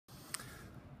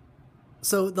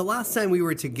So the last time we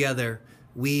were together,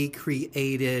 we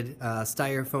created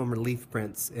styrofoam relief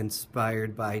prints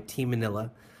inspired by Team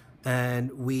Manila,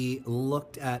 and we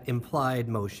looked at implied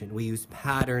motion. We used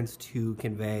patterns to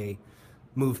convey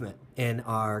movement in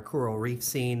our coral reef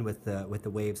scene with the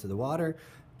waves of the water,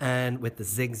 and with the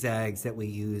zigzags that we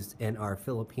used in our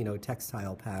Filipino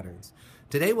textile patterns.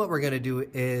 Today, what we're going to do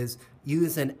is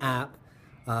use an app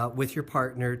with your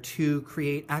partner to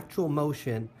create actual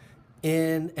motion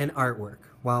in an artwork,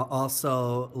 while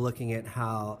also looking at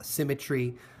how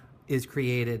symmetry is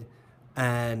created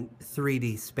and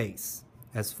 3D space,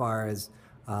 as far as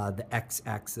the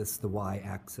x-axis, the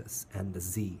y-axis, and the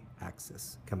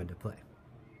z-axis come into play.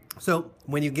 So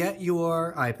when you get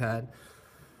your iPad,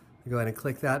 go ahead and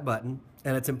click that button,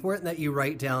 and it's important that you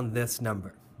write down this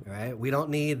number. All right, we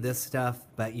don't need this stuff,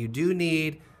 but you do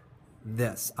need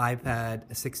this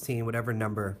iPad 16, whatever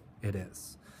number it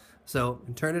is. So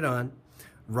turn it on,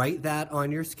 write that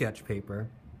on your sketch paper,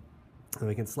 and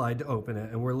we can slide to open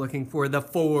it. And we're looking for the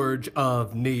Forge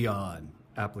of Neon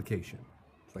application.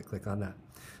 So I click on that.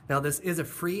 Now this is a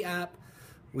free app.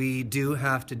 We do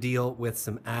have to deal with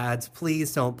some ads.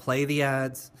 Please don't play the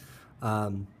ads.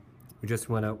 We just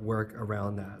want to work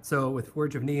around that. So with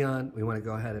Forge of Neon, we want to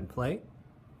go ahead and play.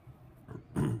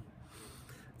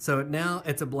 So now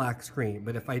it's a black screen,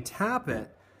 but if I tap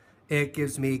it, it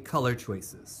gives me color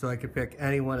choices. So I could pick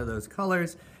any one of those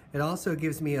colors. It also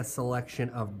gives me a selection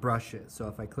of brushes. So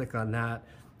if I click on that,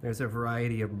 there's a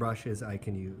variety of brushes I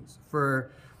can use.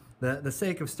 For the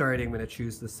sake of starting, I'm going to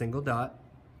choose the single dot.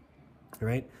 All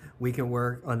right, we can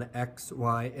work on the X,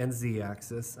 Y, and Z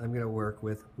axis. I'm going to work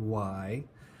with Y.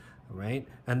 All right,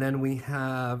 and then we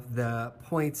have the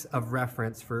points of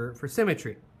reference for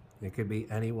symmetry. It could be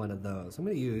any one of those. I'm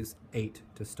going to use 8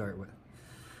 to start with.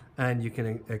 And you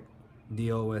can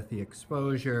deal with the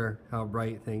exposure, how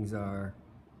bright things are,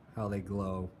 how they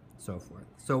glow, so forth.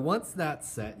 So once that's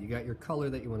set, you got your color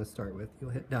that you want to start with,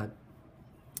 you'll hit done.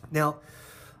 Now,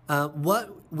 what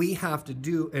we have to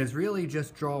do is really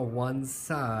just draw one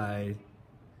side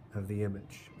of the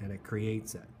image, and it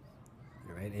creates it.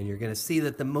 All right? And you're going to see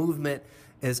that the movement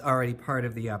is already part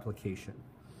of the application.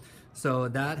 So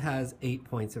that has 8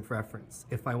 points of reference.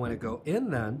 If I want to go in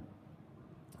then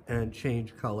and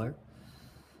change color,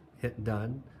 hit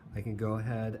done, I can go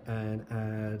ahead and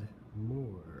add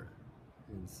more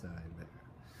inside there.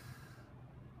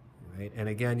 Right? And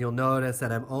again, you'll notice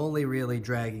that I'm only really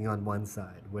dragging on one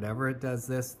side. Whenever it does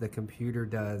this, the computer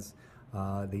does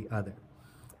the other.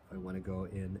 If I want to go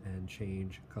in and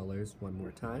change colors one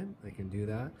more time, I can do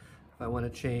that. If I want to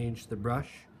change the brush,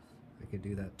 I can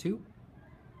do that too.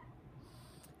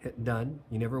 Hit done.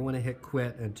 You never want to hit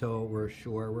quit until we're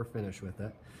sure we're finished with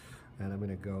it. And I'm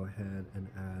going to go ahead and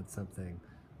add something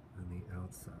on the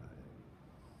outside.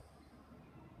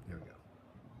 There we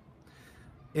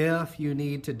go. If you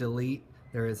need to delete,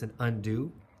 there is an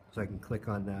undo, so I can click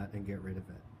on that and get rid of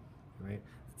it. All right?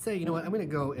 Let's say, you know what, I'm going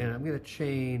to go in, I'm going to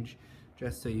change,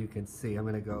 just so you can see, I'm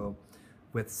going to go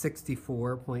with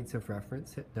 64 points of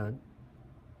reference, hit done.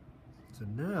 So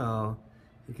now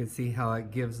you can see how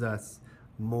it gives us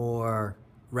more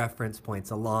reference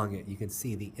points along it. You can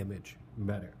see the image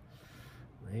better.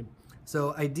 Right?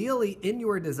 So ideally in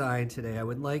your design today, I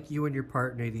would like you and your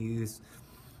partner to use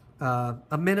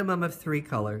a minimum of 3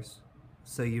 colors.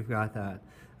 So you've got that.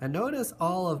 And notice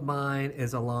all of mine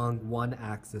is along one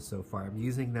axis so far. I'm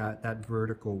using that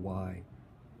vertical Y.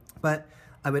 But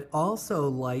I would also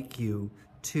like you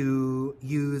to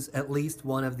use at least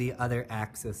one of the other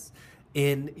axes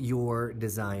in your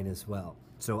design as well.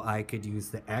 So I could use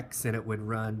the X and it would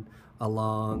run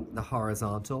along the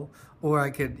horizontal, or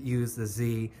I could use the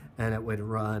Z and it would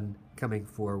run coming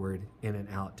forward in and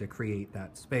out to create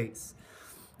that space.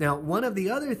 Now, one of the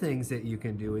other things that you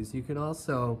can do is you can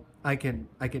also, I can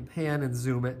pan and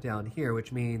zoom it down here,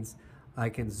 which means I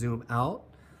can zoom out.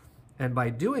 And by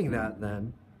doing that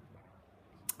then,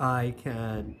 I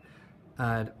can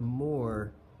add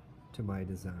more to my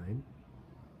design.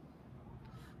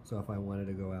 So if I wanted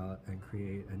to go out and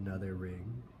create another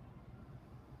ring,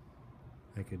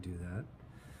 I could do that.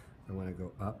 If I want to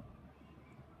go up,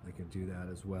 I can do that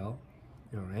as well.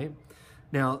 All right.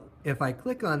 Now, if I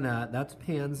click on that, that's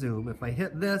pan zoom. If I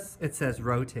hit this, it says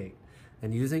rotate.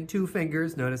 And using 2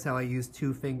 fingers, notice how I use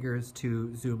 2 fingers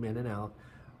to zoom in and out,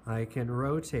 I can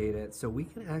rotate it so we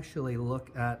can actually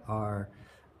look at our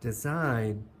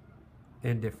design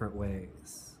in different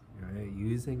ways. All right,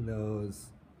 using those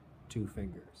 2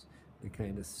 fingers to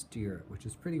kind of steer it, which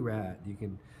is pretty rad. You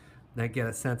can now get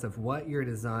a sense of what your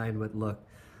design would look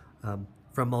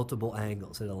from multiple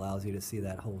angles. It allows you to see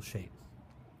that whole shape.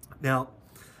 Now,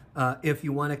 If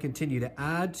you want to continue to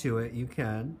add to it, you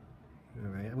can.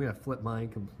 All right, I'm going to flip mine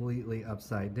completely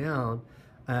upside down.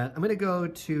 I'm going to go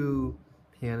to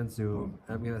pan and zoom.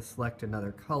 I'm going to select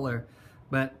another color,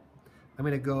 but I'm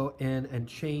going to go in and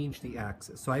change the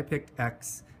axis. So I picked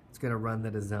X. It's going to run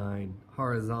the design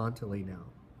horizontally now.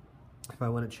 If I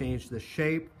want to change the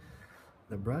shape,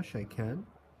 the brush, I can.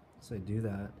 So I do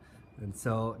that. And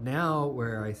so now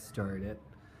where I start it,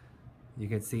 you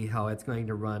can see how it's going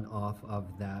to run off of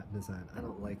that design. I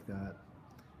don't like that.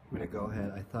 I'm going to go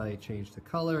ahead. I thought I changed the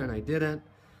color and I didn't.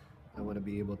 I want to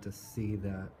be able to see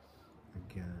that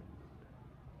again.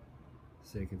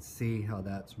 So you can see how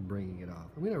that's bringing it off.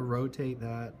 I'm going to rotate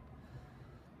that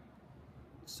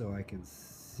so I can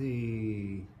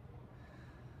see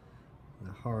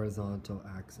the horizontal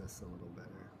axis a little better.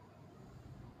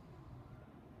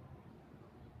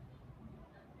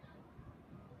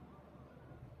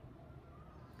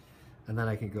 And then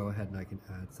I can go ahead and I can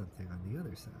add something on the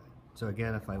other side. So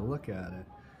again, if I look at it,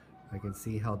 I can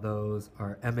see how those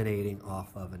are emanating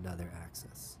off of another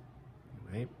axis,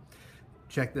 right?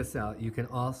 Check this out. You can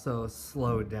also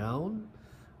slow down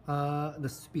the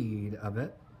speed of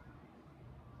it.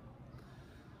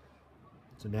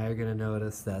 So now you're going to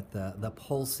notice that the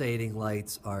pulsating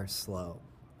lights are slow.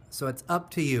 So it's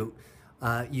up to you.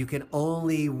 You can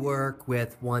only work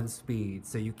with one speed,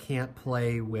 so you can't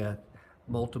play with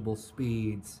multiple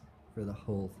speeds for the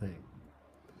whole thing.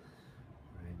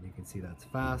 Right, you can see that's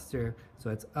faster. So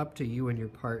it's up to you and your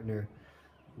partner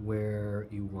where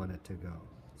you want it to go.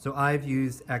 So I've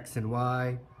used X and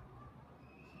Y.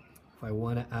 If I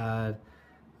want to add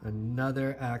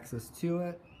another axis to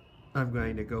it, I'm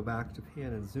going to go back to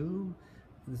pan and zoom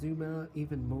out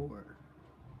even more.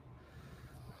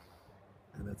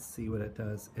 And let's see what it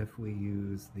does if we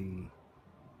use the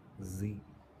Z.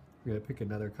 We're going to pick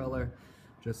another color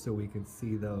just so we can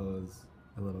see those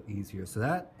a little easier. So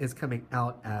that is coming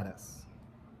out at us.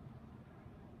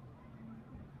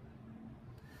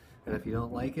 And if you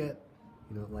don't like it,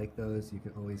 you don't like those, you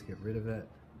can always get rid of it.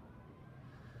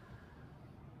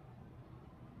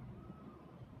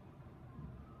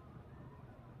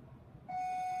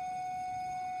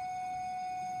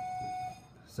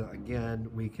 So again,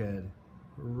 we could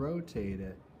rotate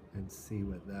it and see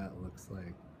what that looks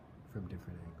like from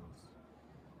different angles.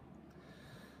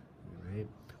 All right.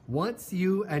 Once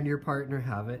you and your partner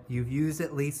have it, you've used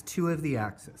at least 2 of the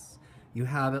axes. You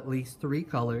have at least 3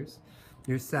 colors.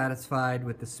 You're satisfied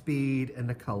with the speed and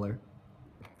the color.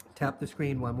 Tap the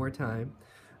screen one more time,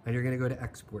 and you're going to go to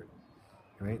export.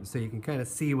 All right. So you can kind of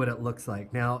see what it looks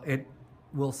like. Now, it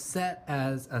will set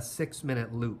as a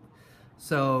 6-minute loop.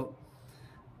 So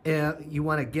if you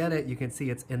want to get it, you can see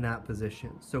it's in that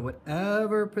position. So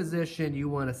whatever position you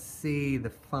want to see the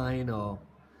final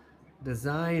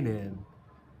design in,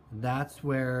 that's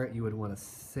where you would want to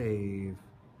save.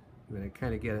 You want to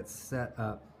kind of get it set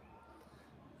up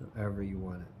however you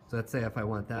want it. So let's say if I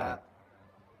want that,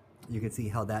 you can see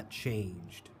how that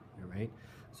changed. All right.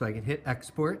 So I can hit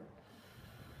export.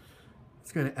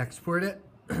 It's going to export it.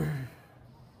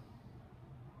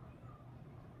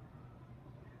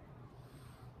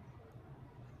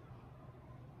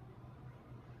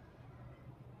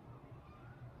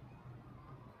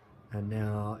 And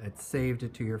now it's saved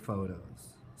it to your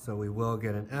photos. So we will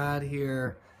get an ad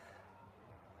here.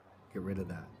 Get rid of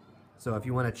that. So if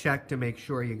you want to check to make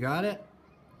sure you got it,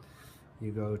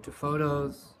 you go to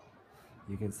photos.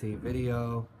 You can see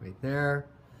video right there.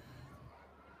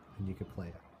 And you can play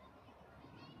it.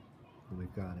 And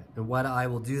we've got it. And what I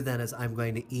will do then is I'm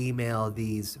going to email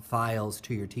these files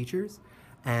to your teachers,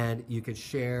 and you could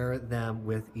share them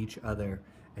with each other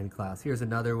in class. Here's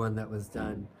another one that was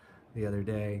done the other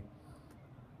day.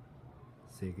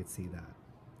 So you could see that.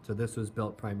 So this was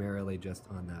built primarily just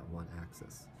on that one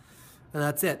axis. And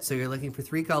that's it. So you're looking for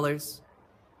 3 colors,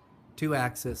 2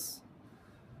 axes,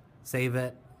 save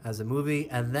it as a movie,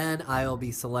 and then I'll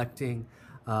be selecting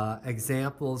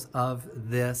examples of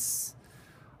this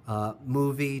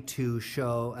movie to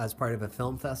show as part of a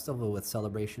film festival with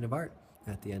Celebration of Art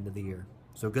at the end of the year.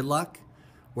 So good luck.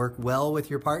 Work well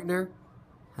with your partner.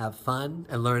 Have fun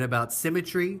and learn about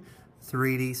symmetry,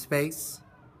 3D space,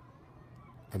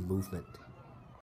 and movement.